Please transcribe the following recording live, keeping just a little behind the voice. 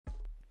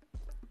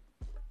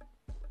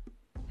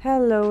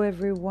Hello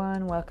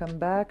everyone, welcome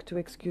back to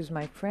Excuse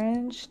My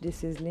French.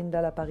 This is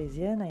Linda La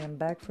Parisienne. I am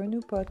back for a new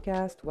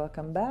podcast.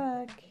 Welcome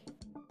back.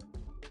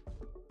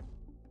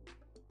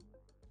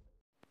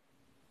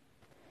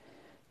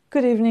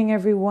 Good evening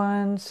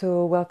everyone.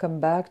 So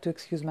welcome back to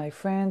Excuse My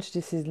French.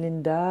 This is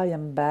Linda. I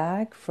am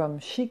back from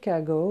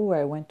Chicago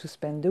where I went to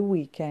spend the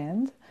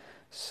weekend.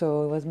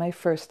 So it was my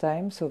first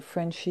time. So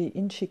Frenchie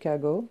in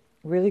Chicago.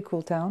 Really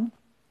cool town.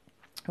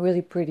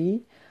 Really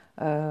pretty.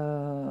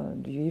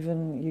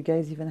 You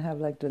guys even have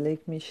like the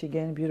Lake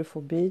Michigan,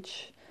 beautiful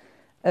beach.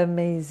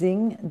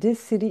 Amazing. This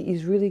city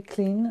is really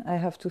clean, I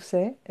have to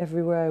say,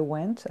 everywhere I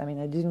went. I mean,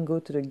 I didn't go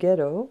to the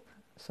ghetto,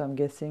 so I'm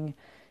guessing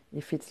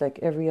if it's like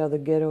every other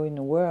ghetto in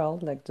the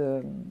world, like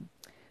the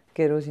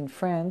ghettos in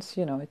France,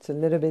 it's a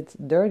little bit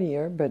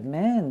dirtier, but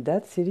man,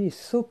 that city is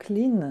so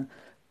clean.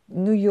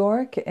 New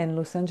York and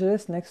Los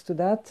Angeles next to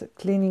that,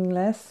 cleaning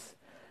less,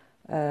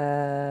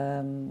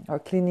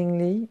 or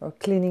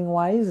cleaning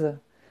wise,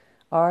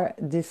 are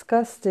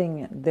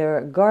disgusting.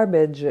 They're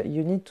garbage.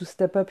 You need to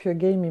step up your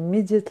game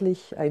immediately.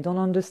 I don't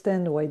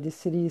understand why this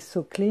city is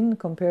so clean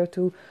compared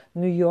to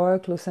New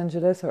York, Los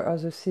Angeles, or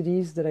other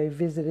cities that I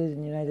visited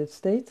in the United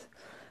States.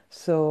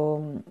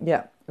 So,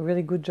 yeah,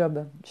 really good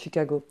job,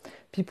 Chicago.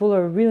 People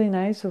are really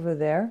nice over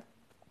there.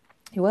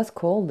 It was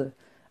cold.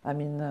 I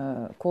mean,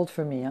 cold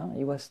for me. Huh?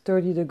 It was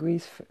 30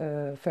 degrees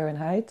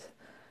Fahrenheit,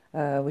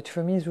 which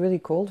for me is really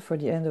cold for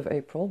the end of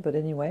April. But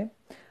anyway,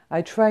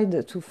 I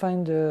tried to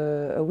find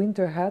a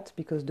winter hat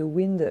because the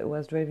wind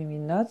was driving me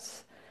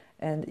nuts,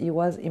 and it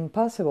was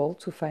impossible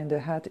to find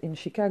a hat in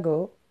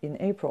Chicago in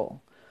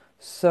April.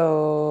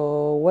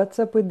 So what's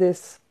up with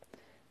this?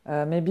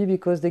 Maybe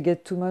because they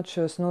get too much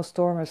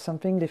snowstorm or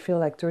something, they feel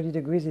like 30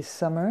 degrees is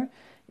summer.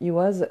 It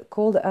was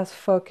cold as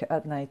fuck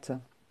at night.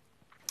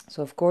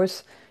 So of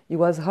course, it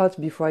was hot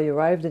before I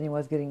arrived and it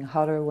was getting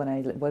hotter when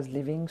I was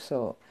leaving.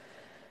 So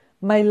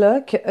my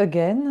luck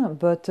again,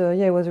 but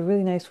yeah, it was a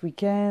really nice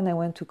weekend. I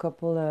went to a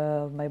couple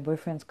of my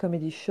boyfriend's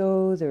comedy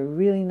shows. They're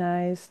really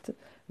nice,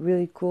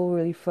 really cool,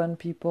 really fun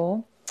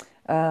people.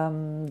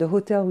 The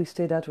hotel we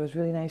stayed at was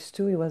really nice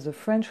too. It was a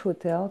French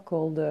hotel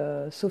called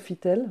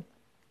Sofitel.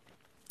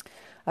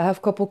 I have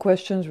a couple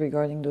questions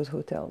regarding those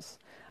hotels.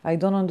 I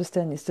don't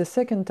understand. It's the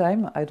second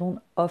time. I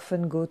don't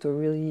often go to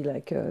really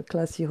like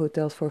classy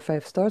hotels for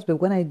 5 stars, but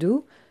when I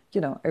do,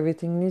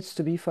 everything needs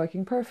to be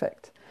fucking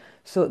perfect.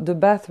 So the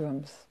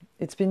bathrooms.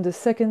 It's been the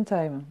second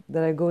time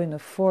that I go in a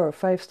 4 or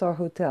 5 star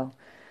hotel.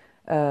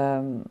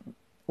 Um,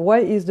 why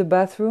is the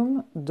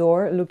bathroom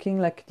door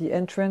looking like the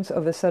entrance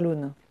of a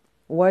saloon?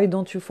 Why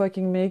don't you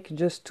fucking make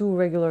just two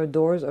regular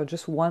doors or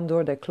just one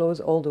door that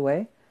close all the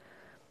way?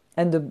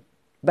 And the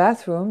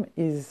bathroom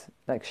is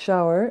like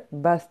shower,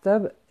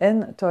 bathtub,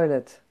 and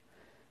toilet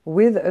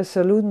with a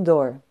saloon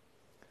door.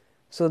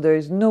 So there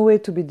is no way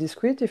to be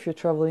discreet if you're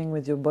traveling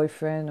with your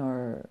boyfriend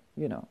or,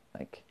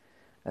 like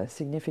a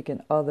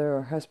significant other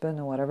or husband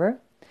or whatever.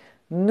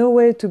 No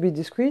way to be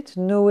discreet,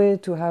 no way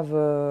to have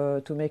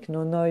to make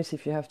no noise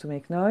if you have to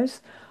make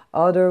noise.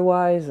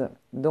 Otherwise,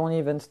 don't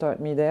even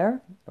start me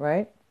there,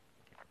 right?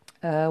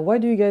 Why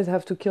do you guys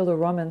have to kill the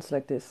romance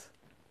like this?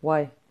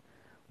 Why?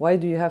 Why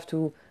do you have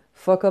to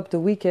fuck up the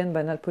weekend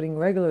by not putting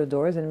regular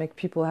doors and make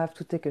people have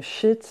to take a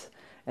shit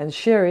and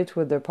share it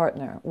with their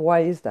partner?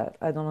 Why is that?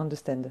 I don't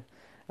understand.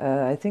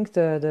 I think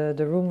the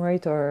room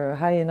rate are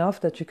high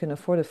enough that you can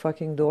afford a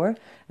fucking door.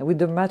 And with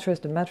the mattress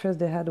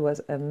they had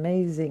was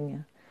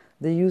amazing.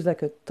 They use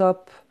like a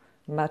top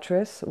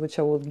mattress, which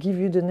I will give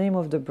you the name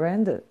of the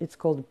brand. It's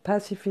called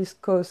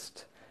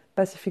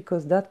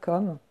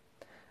pacificcoast.com.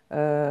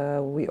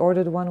 We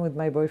ordered one with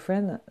my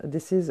boyfriend.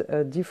 This is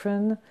a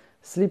different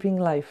sleeping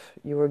life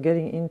you were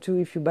getting into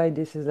if you buy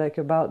this. Is like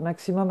about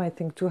maximum I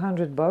think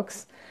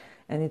 $200,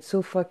 and it's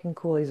so fucking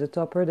cool. It's a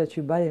topper that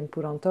you buy and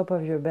put on top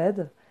of your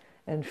bed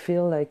and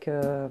feel like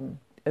 $1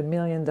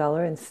 million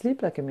and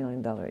sleep like $1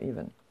 million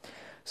even.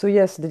 So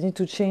yes, they need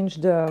to change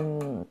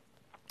the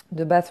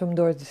bathroom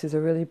doors. This is a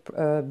really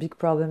big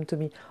problem to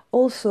me.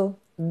 Also,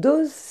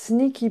 those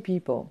sneaky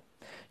people.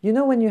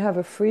 When you have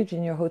a fridge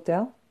in your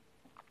hotel.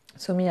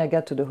 So me, I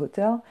got to the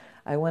hotel.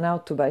 I went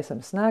out to buy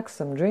some snacks,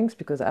 some drinks,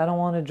 because I don't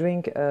want to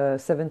drink a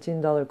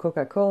 $17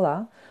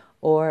 Coca-Cola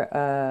or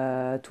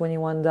a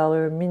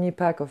 $21 mini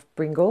pack of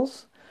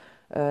Pringles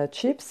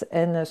chips.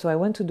 And so I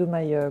went to do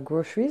my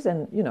groceries.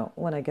 And,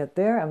 when I get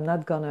there, I'm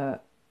not going to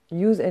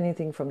use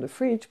anything from the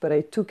fridge, but I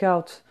took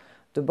out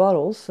the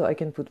bottles so I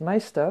can put my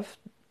stuff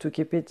to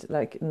keep it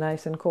like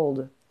nice and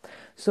cold.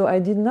 So I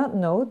did not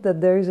know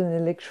that there is an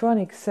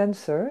electronic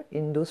sensor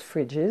in those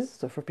fridges.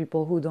 So for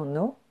people who don't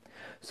know,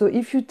 so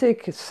if you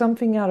take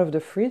something out of the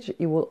fridge,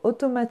 it will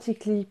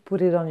automatically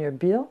put it on your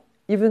bill,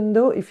 even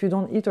though if you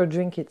don't eat or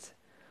drink it.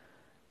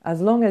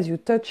 As long as you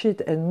touch it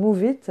and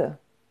move it,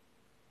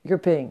 you're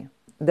paying.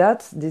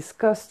 That's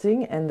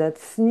disgusting and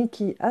that's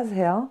sneaky as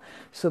hell.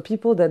 So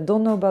people that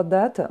don't know about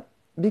that,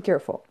 be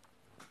careful.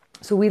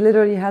 So we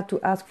literally had to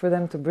ask for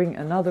them to bring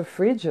another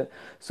fridge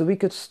so we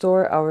could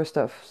store our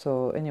stuff.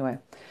 So anyway,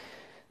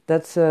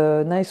 that's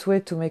a nice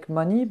way to make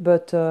money,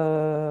 but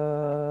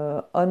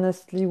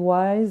honestly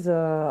wise,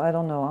 I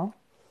don't know, huh?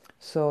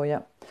 So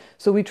yeah,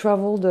 so we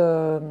traveled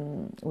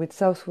with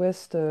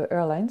Southwest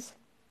Airlines.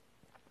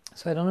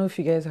 So I don't know if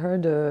you guys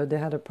heard, they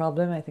had a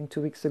problem, I think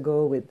 2 weeks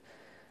ago, with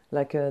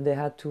like they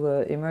had to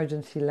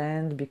emergency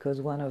land because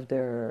one of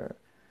their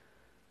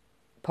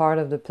part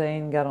of the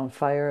plane got on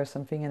fire or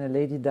something, and a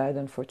lady died,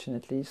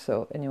 unfortunately.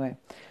 So anyway,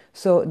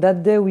 so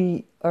that day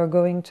we are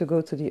going to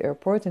go to the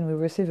airport, and we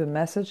receive a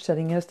message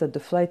telling us that the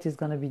flight is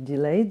going to be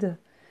delayed,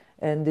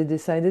 and they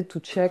decided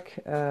to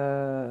check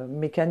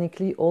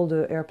mechanically all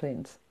the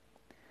airplanes.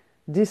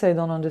 This I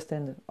don't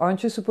understand.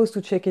 Aren't you supposed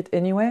to check it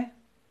anyway?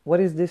 What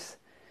is this?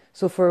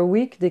 So for a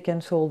week they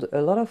canceled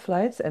a lot of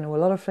flights, and a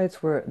lot of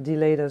flights were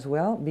delayed as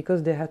well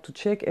because they had to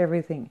check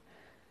everything.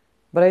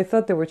 But I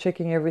thought they were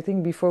checking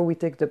everything before we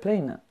take the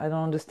plane. I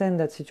don't understand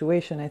that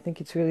situation. I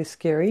think it's really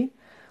scary.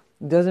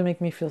 It doesn't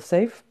make me feel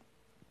safe.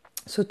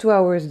 So 2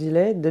 hours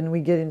delayed, then we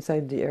get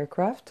inside the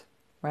aircraft,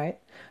 right?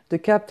 The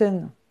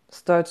captain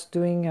starts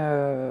doing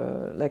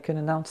like an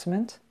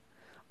announcement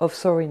of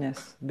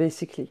sorriness,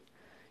 basically.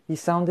 He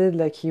sounded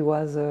like he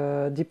was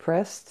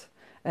depressed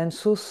and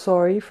so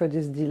sorry for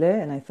this delay,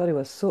 and I thought it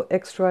was so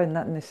extra and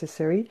not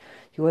necessary.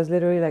 He was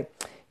literally like,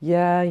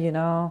 yeah,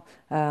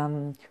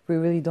 we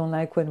really don't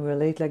like when we're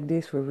late like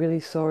this. We're really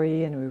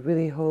sorry, and we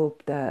really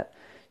hope that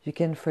you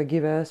can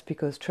forgive us,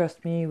 because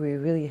trust me, we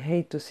really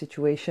hate those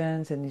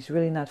situations, and it's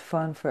really not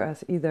fun for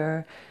us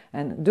either.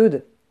 And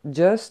dude,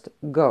 just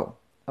go.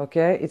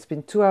 Okay, it's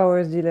been 2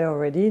 hours delay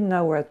already.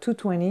 Now we're at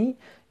 2:20.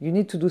 You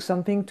need to do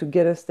something to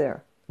get us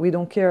there. We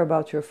don't care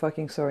about your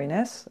fucking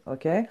sorriness.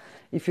 Okay,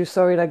 if you're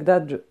sorry like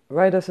that,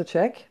 write us a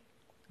check.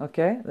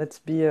 Okay, let's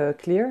be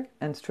clear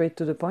and straight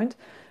to the point.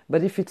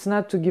 But if it's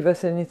not to give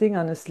us anything,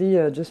 honestly,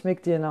 just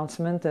make the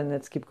announcement and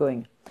let's keep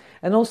going.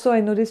 And also, I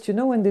noticed,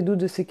 when they do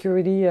the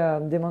security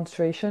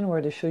demonstration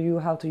where they show you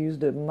how to use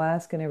the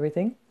mask and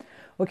everything.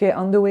 Okay,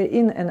 on the way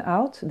in and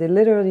out, they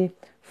literally,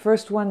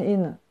 first one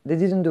in, they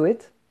didn't do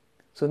it.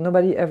 So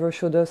nobody ever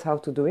showed us how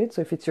to do it.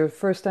 So if it's your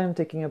first time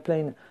taking a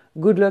plane,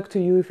 good luck to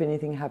you if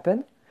anything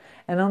happened.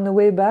 And on the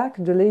way back,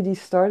 the lady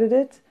started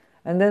it.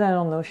 And then, I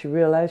don't know, she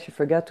realized she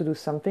forgot to do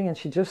something and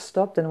she just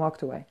stopped and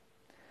walked away.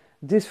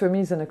 This for me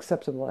is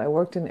unacceptable. I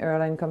worked in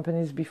airline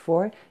companies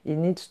before. It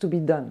needs to be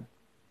done.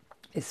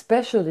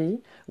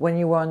 Especially when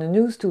you were on the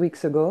news 2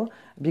 weeks ago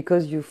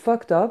because you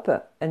fucked up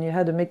and you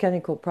had a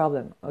mechanical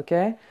problem,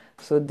 okay?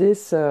 So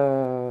this,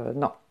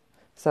 no.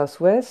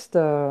 Southwest,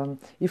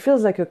 it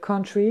feels like a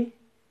country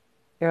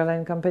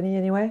airline company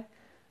anyway.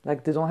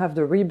 Like they don't have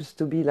the ribs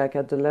to be like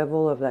at the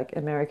level of like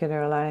American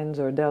Airlines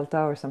or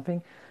Delta or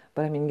something.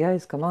 But I mean,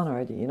 guys, come on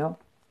already, And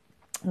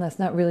that's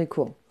not really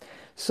cool.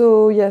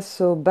 So yes,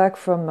 so back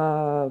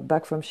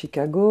from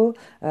Chicago.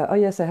 Oh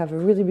yes, I have a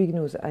really big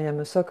news. I am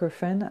a soccer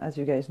fan, as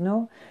you guys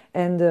know,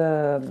 and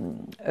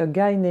a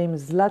guy named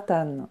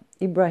Zlatan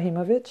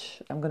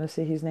Ibrahimovic. I'm gonna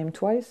say his name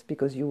twice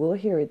because you will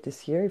hear it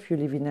this year if you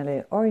live in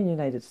LA or in the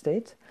United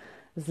States.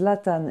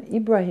 Zlatan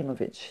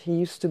Ibrahimovic. He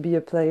used to be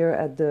a player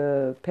at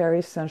the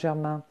Paris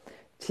Saint-Germain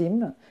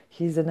team.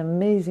 He's an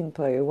amazing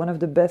player, one of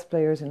the best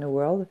players in the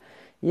world.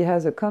 He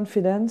has a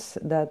confidence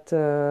that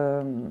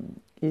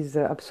is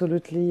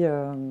absolutely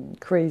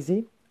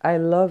crazy. I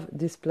love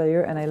this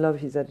player and I love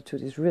his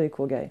attitude. He's a really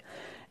cool guy.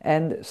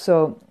 And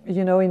so,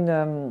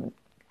 in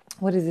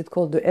what is it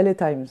called? The LA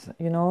Times.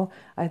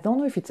 I don't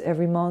know if it's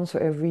every month or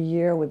every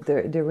year with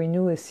they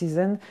renew a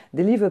season.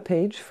 They leave a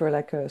page for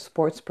like a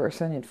sports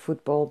person in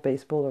football,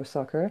 baseball, or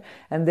soccer,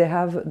 and they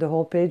have the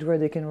whole page where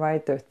they can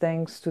write their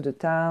thanks to the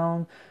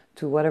town,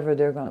 to whatever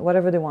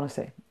they want to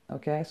say.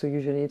 Okay, so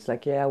usually it's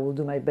like, yeah, I will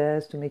do my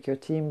best to make your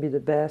team be the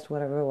best,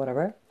 whatever,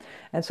 whatever.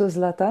 And so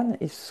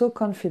Zlatan is so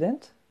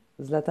confident.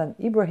 Zlatan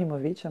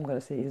Ibrahimovic, I'm going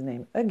to say his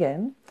name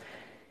again.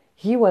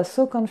 He was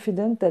so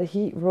confident that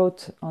he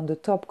wrote on the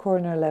top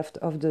corner left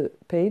of the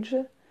page,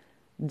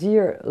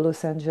 "Dear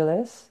Los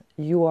Angeles,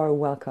 you are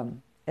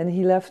welcome." And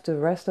he left the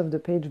rest of the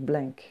page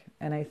blank.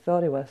 And I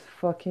thought it was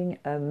fucking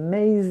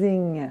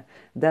amazing.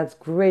 That's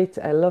great.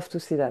 I love to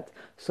see that.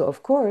 So,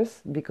 of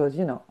course, because,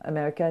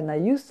 America is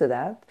not used to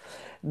that,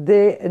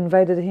 they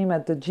invited him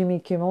at the Jimmy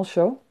Kimmel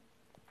show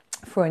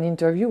for an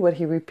interview, what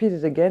he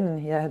repeated again. And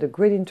he had a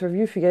great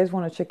interview. If you guys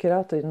want to check it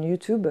out on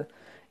YouTube,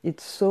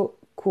 it's so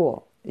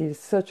cool. He's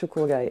such a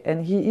cool guy.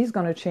 And he is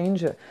going to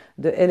change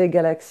the LA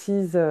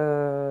Galaxy's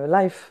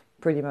life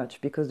pretty much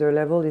because their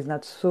level is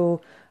not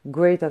so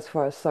great as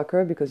far as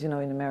soccer because, in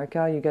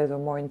America, you guys are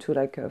more into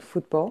like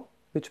football,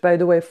 which, by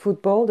the way,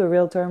 football, the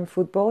real term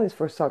football is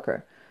for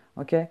soccer.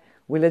 Okay?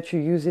 We let you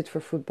use it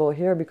for football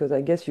here because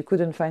I guess you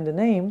couldn't find a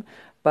name.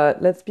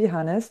 But let's be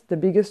honest, the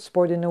biggest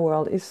sport in the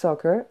world is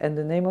soccer and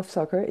the name of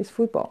soccer is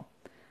football.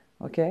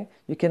 Okay?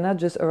 You cannot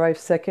just arrive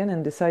second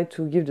and decide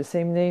to give the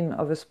same name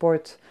of a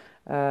sport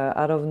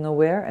out of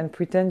nowhere and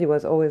pretend it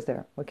was always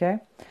there. Okay?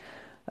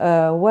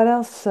 What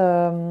else?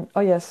 Oh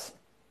yes,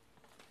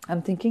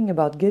 I'm thinking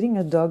about getting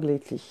a dog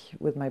lately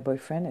with my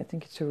boyfriend. I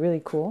think it's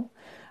really cool.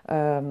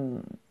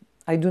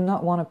 I do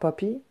not want a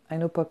puppy. I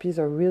know puppies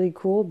are really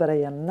cool, but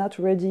I am not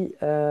ready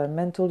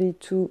mentally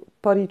to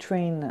potty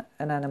train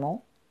an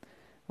animal.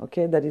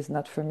 Okay, that is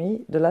not for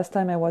me. The last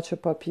time I watched a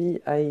puppy,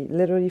 I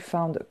literally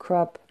found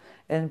crap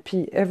and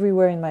pee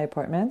everywhere in my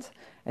apartment,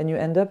 and you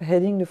end up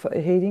hating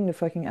the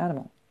fucking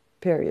animal.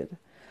 Period.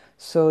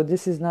 So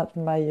this is not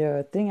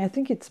my thing. I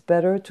think it's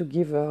better to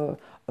give a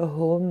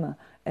home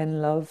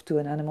and love to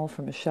an animal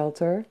from a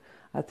shelter.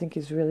 I think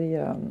it's really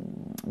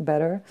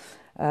better.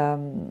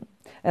 Um,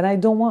 and I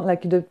don't want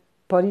like the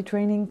potty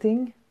training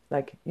thing.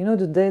 Like, you know,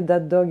 the day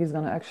that dog is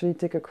gonna actually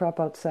take a crap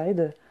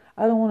outside,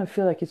 I don't want to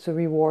feel like it's a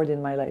reward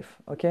in my life,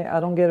 okay? I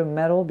don't get a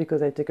medal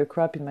because I take a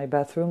crap in my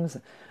bathrooms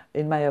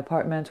in my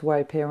apartment where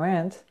I pay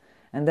rent,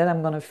 and then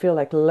I'm gonna feel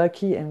like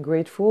lucky and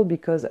grateful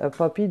because a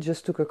puppy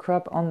just took a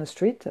crap on the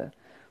street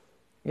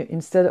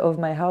instead of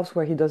my house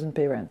where he doesn't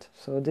pay rent.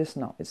 So this,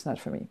 no, it's not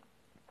for me.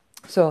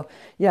 So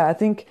yeah, I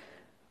think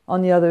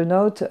on the other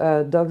note,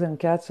 dogs and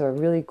cats are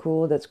really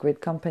cool. That's great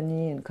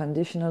company and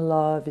conditional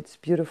love. It's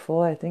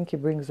beautiful. I think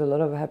it brings a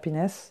lot of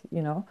happiness,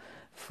 you know,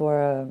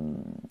 for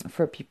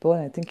people,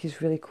 and I think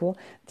it's really cool.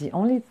 The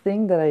only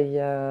thing that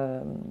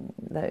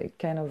I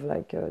kind of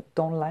like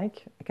don't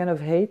like, I kind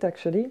of hate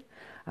actually.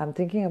 I'm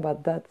thinking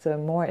about that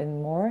more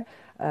and more.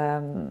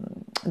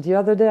 The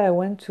other day I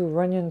went to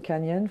Runyon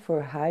Canyon for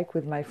a hike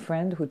with my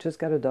friend who just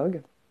got a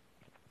dog.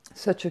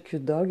 Such a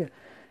cute dog.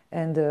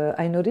 And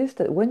I noticed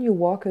that when you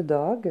walk a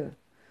dog,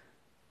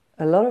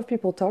 a lot of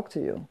people talk to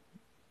you.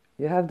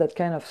 You have that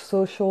kind of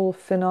social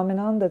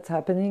phenomenon that's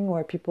happening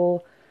where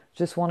people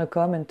just want to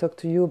come and talk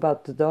to you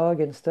about the dog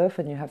and stuff,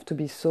 and you have to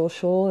be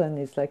social. And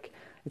it's like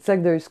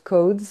there's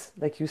codes,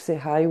 like you say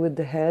hi with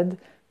the head,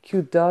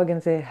 cute dog,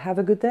 and say have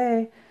a good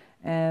day.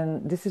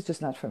 And this is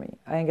just not for me.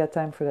 I ain't got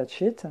time for that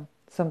shit.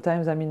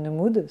 Sometimes I'm in the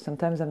mood,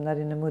 sometimes I'm not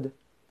in the mood.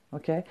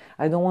 Okay,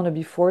 I don't want to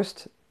be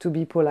forced to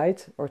be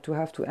polite or to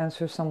have to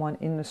answer someone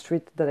in the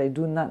street that I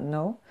do not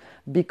know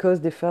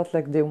because they felt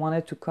like they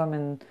wanted to come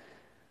and,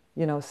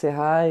 you know, say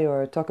hi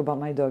or talk about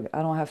my dog.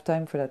 I don't have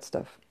time for that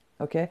stuff.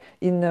 Okay,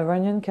 in the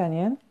Runyon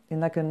Canyon, in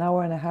like an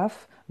hour and a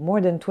half,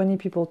 more than 20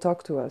 people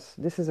talked to us.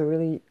 This is a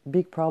really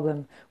big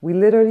problem. We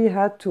literally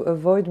had to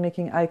avoid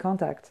making eye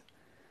contact.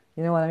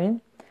 You know what I mean?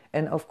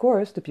 And of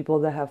course, the people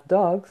that have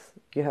dogs,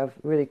 you have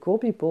really cool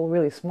people,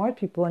 really smart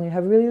people, and you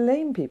have really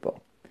lame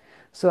people.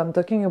 So I'm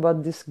talking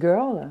about this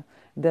girl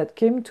that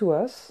came to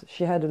us.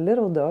 She had a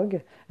little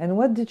dog, and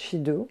what did she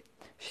do?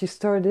 She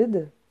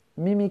started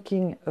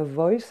mimicking a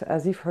voice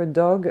as if her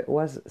dog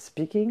was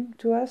speaking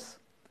to us.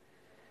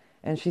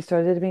 And she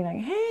started being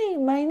like, "Hey,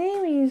 my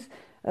name is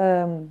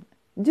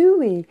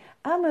Dewey.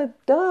 I'm a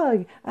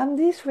dog. I'm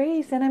this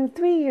race, and I'm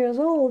 3 years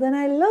old, and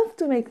I love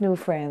to make new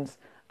friends."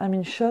 I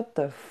mean, shut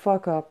the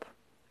fuck up.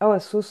 I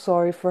was so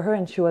sorry for her,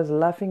 and she was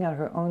laughing at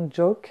her own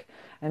joke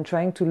and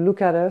trying to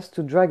look at us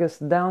to drag us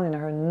down in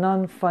her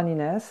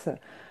non-funniness.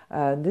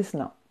 This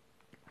no.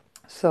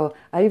 So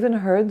I even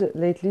heard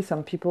lately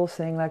some people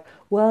saying like,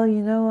 well,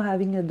 you know,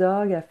 having a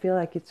dog, I feel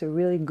like it's a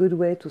really good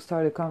way to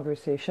start a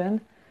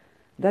conversation.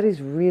 That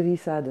is really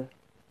sad,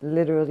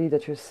 literally,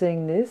 that you're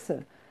saying this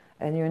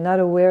and you're not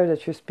aware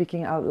that you're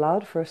speaking out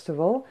loud, first of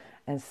all.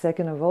 And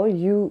second of all,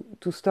 you,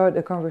 to start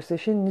a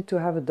conversation, need to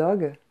have a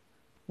dog.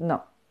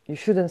 No, you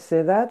shouldn't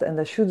say that, and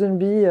that shouldn't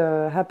be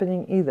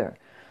happening either.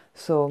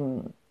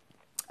 So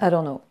I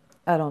don't know.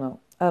 I don't know.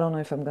 I don't know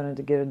if I'm going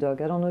to get a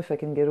dog. I don't know if I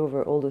can get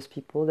over all those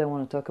people that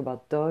want to talk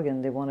about dog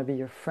and they want to be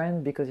your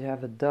friend because you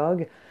have a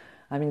dog.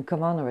 I mean,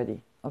 come on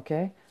already,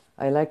 okay?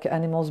 I like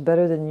animals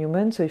better than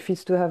humans, so if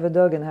it's to have a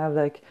dog and have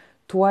like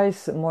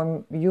twice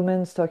more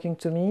humans talking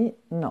to me,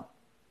 no,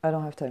 I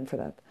don't have time for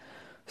that.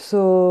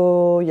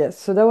 So, yes,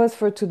 so that was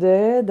for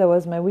today. That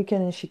was my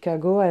weekend in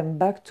Chicago. I'm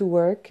back to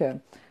work.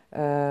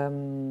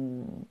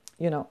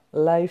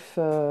 Life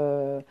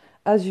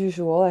as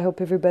usual. I hope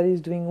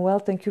everybody's doing well.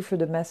 Thank you for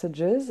the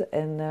messages,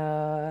 and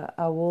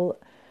I will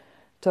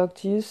talk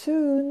to you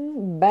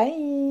soon.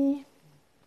 Bye.